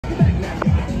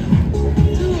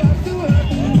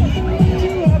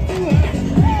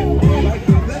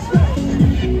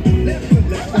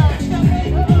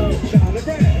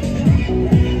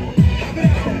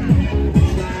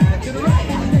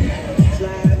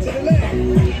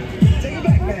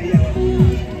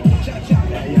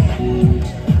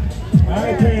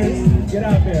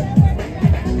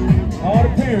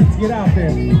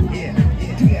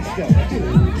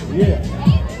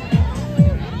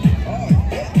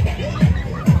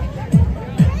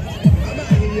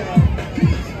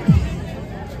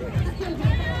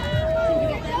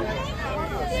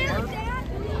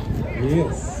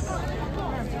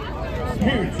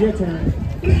Your turn.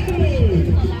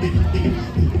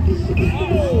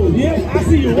 Oh, yeah, I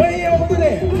see you way over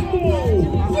there.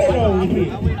 Oh, way over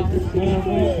here.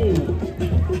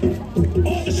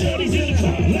 All the shorties in the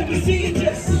car, let me see you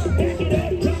just.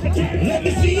 Let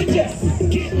me see you just.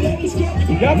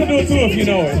 Y'all can do it too if you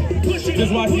know it.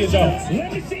 Just watch the adults.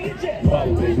 Let me see you just.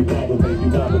 Wobble, baby, wobble, baby,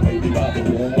 wobble, baby, wobble,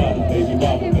 wobble, baby,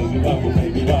 wobble, baby, wobble,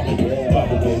 baby, wobble,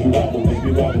 wobble, baby, wobble, baby,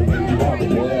 wobble, baby, wobble, wobble,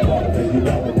 baby, wobble, baby,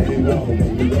 wobble, baby, wobble.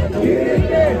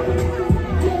 Yeah.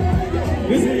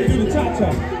 This is when you do the cha-cha.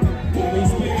 They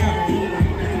spin out.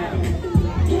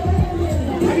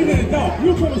 I need an adult.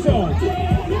 You put a show on.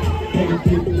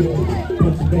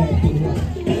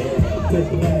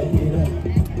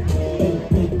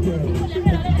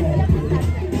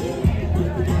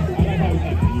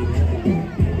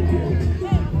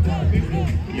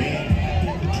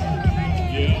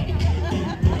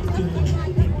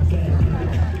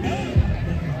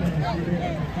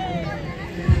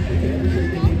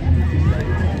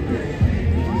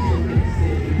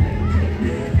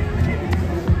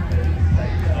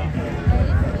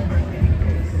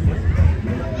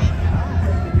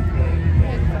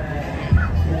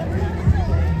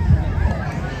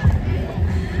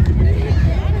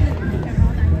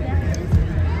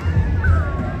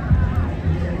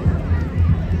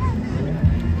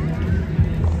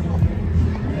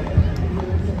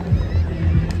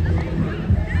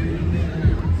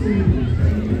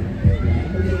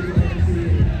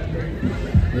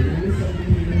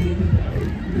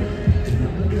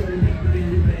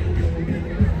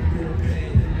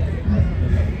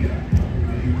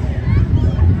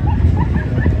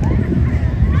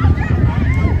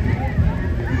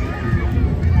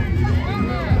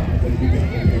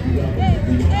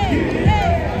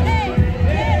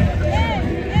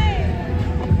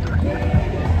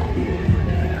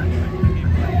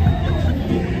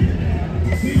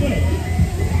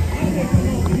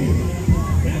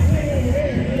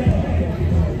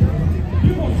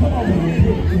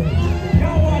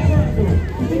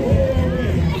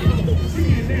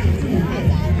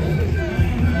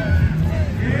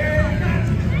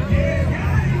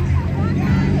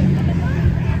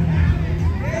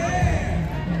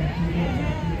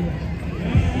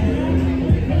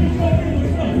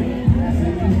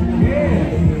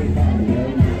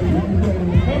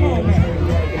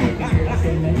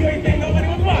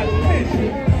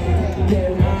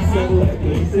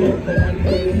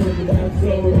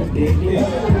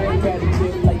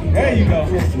 There you go. All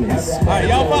right,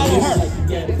 y'all follow her.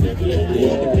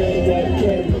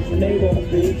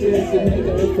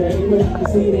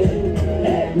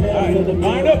 All right,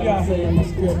 line up, y'all.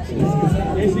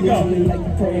 Here she go.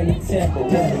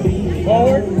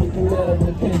 Forward.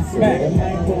 Back.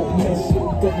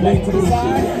 Lean to the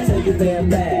side.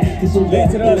 Lean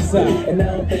to the other side. And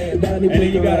then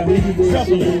you gotta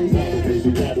shuffle it.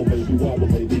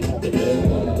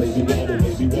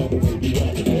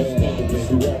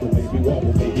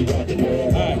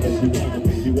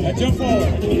 Alright, jump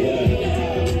forward.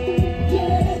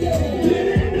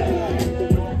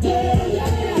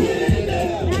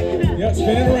 Yep,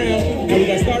 spin it around. Now we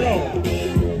gotta start over.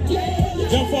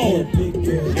 Jump forward.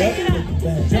 Yep.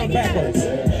 Jump backwards.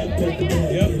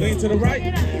 Yep, lean to the right.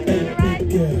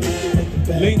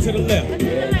 Lean to the left.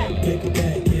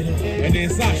 And then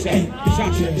Sasha.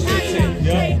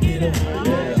 Yep.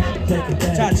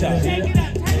 Cha-cha.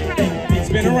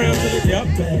 Spin around to the, yep,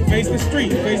 face the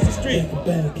street. I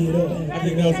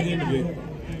think that was the end of it.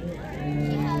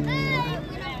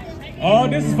 Oh,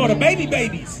 this is for the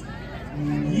babies.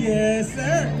 Yes,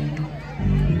 sir.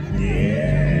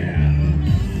 Yeah.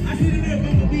 I see the little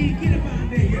bumblebee. Get up out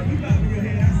there. Yeah, you got your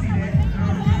head. I see that.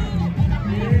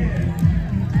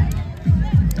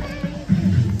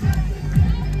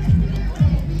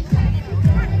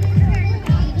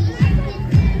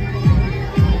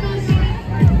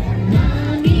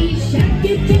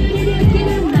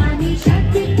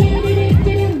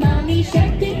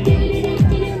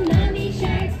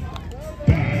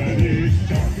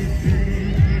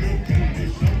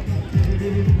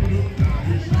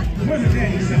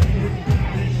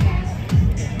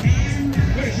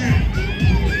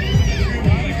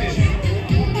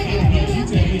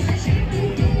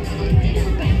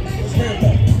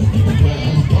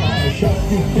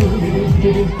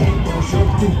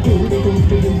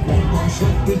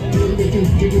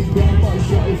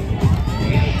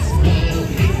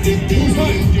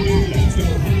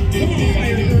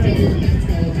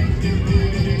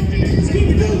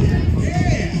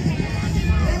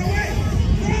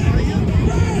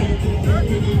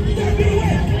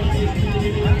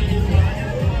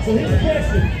 So here's the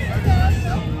question.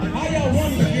 How y'all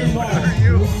won with your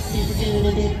ball?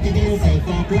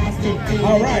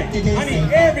 All right. I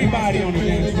need everybody on the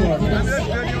dance floor. I'm just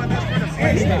videoing this for the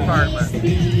police department.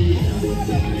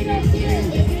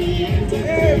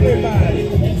 Everybody.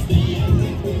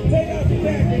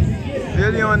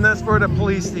 Videoing this for the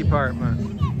police department.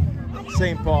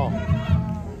 St. Paul.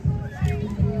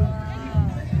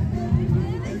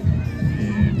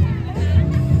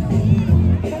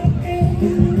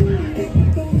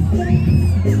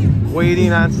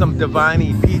 Waiting on some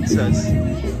Divani pizzas.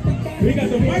 We got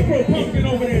the micro pumpkin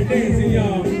over there dancing,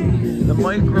 y'all. The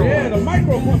micro. Yeah, the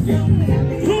micro pumpkin.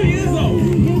 2 years old,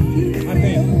 I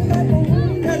think.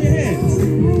 Have your hands.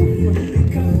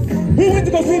 Who went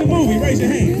to go see the movie? Raise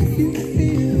your hand.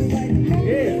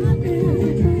 Yeah.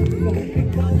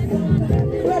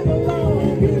 Clap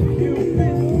along if you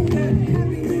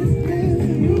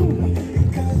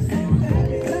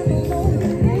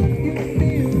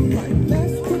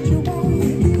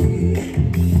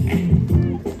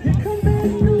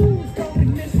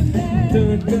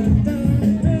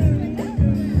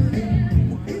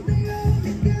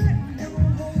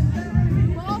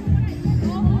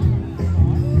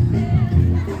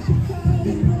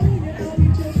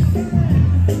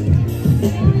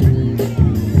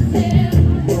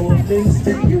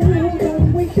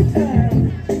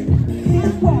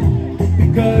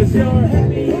because you're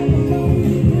happy.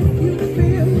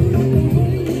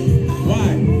 Why?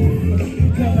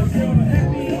 Because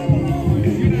you're happy.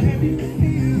 You're not happy?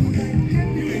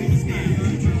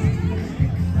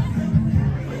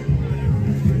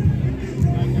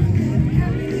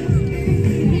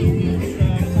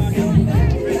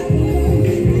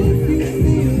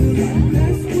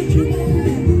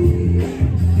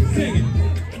 Sing it.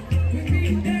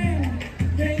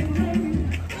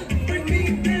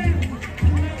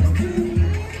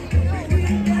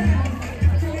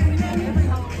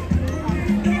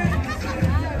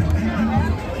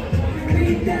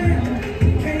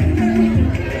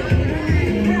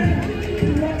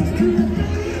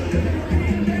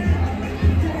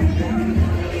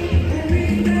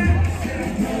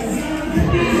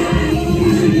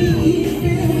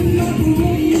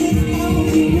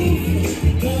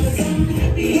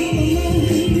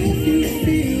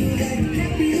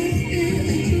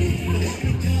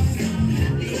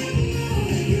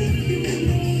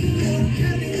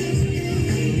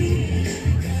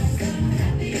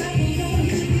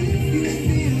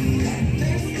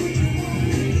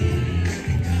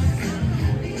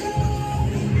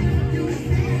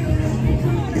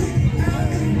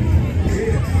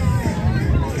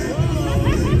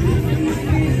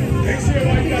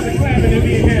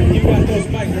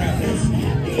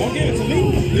 Don't give it to me.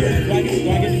 Do I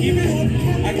get to keep it?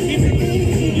 I can keep it.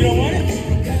 You don't want it?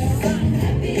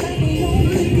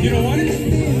 You don't want it?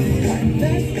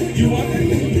 You want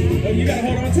it? Well, you gotta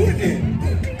hold on to it then.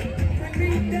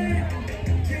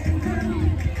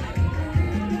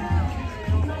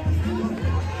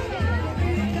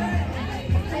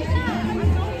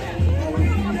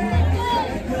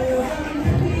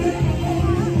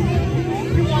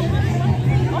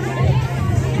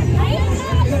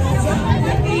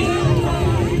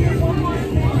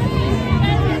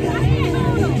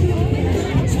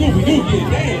 Scooby-Doo get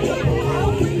down.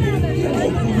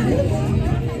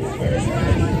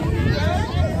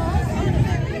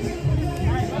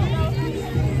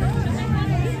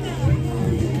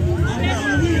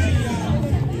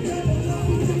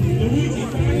 Luigi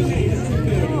finally made it to the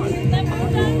building.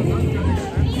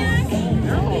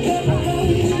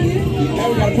 Now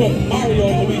we gotta put Mario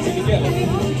and Luigi together.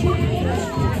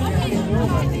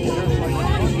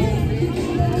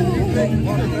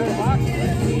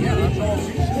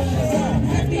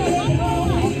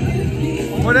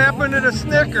 What happened to the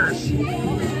Snickers?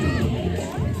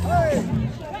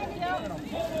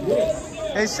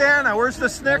 Hey Santa, where's the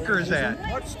Snickers at?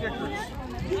 What Snickers?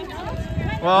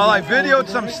 Well, I videoed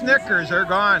some Snickers. They're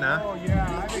gone, huh? Oh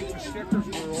yeah, I think the Snickers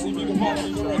were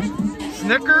over.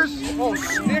 Snickers? Oh,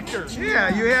 Snickers.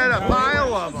 Yeah, you had a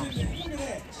pile of them.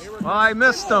 Well, I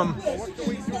missed them. What do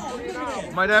we do for you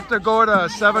now? Might have to go to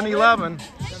 7-Eleven.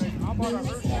 How about a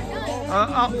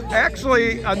Hershey?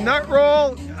 Actually, a nut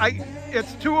roll,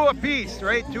 it's 2 a piece,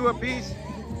 right? 2 a piece.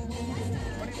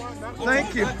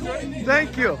 Thank you.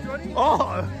 Thank you.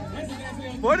 Oh,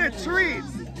 what a treat.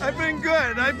 I've been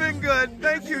good. I've been good.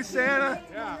 Thank you, Santa.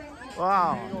 Yeah.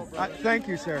 Wow. Thank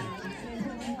you, sir.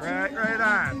 Right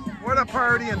on. What a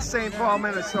party in St. Paul,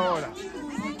 Minnesota.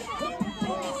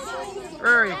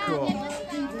 Very cool.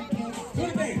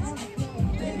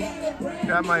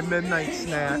 Got my midnight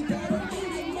snack.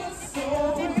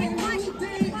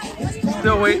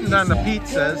 Still waiting on the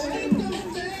pizzas.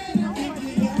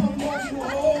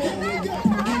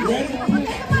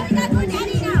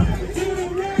 Ready?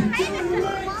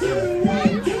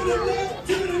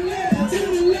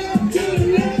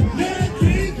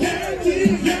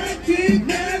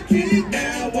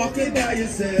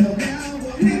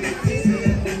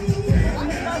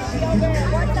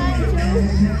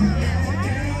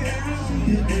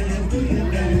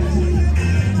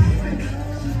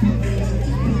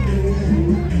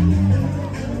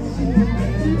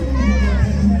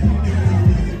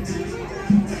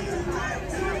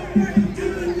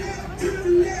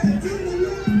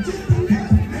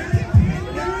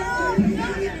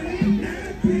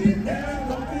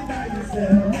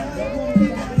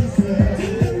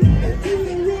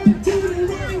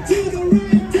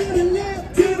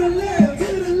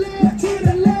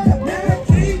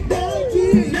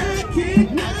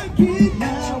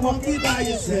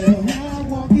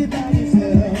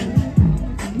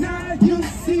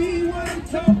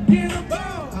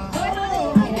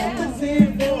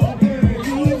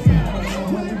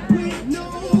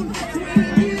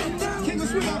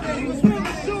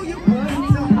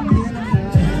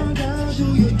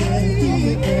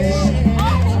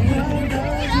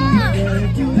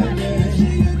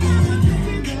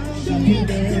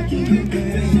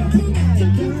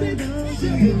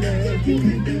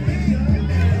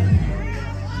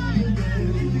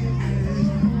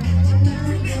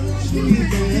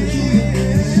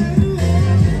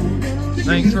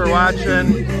 Thanks for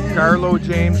watching. Carlo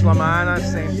James Lamanna,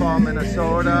 St. Paul,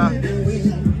 Minnesota.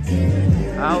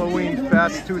 Halloween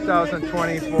Fest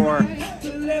 2024.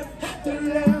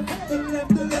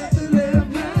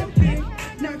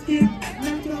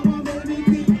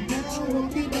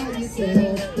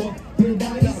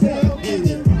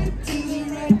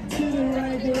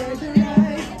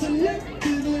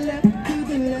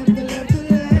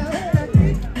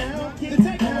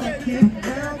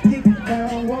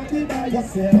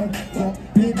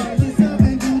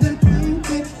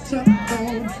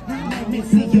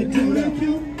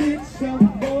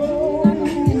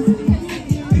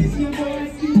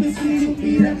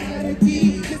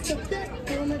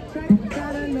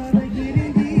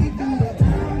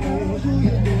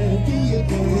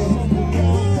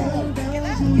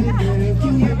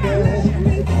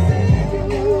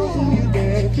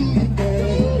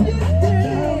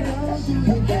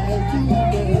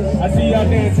 I see y'all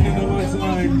dancing in the lunch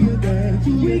line.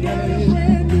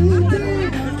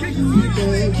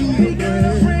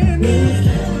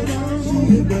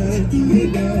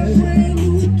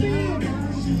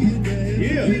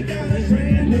 Yeah.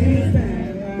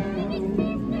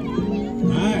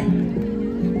 All right.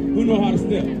 Who know how to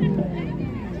step?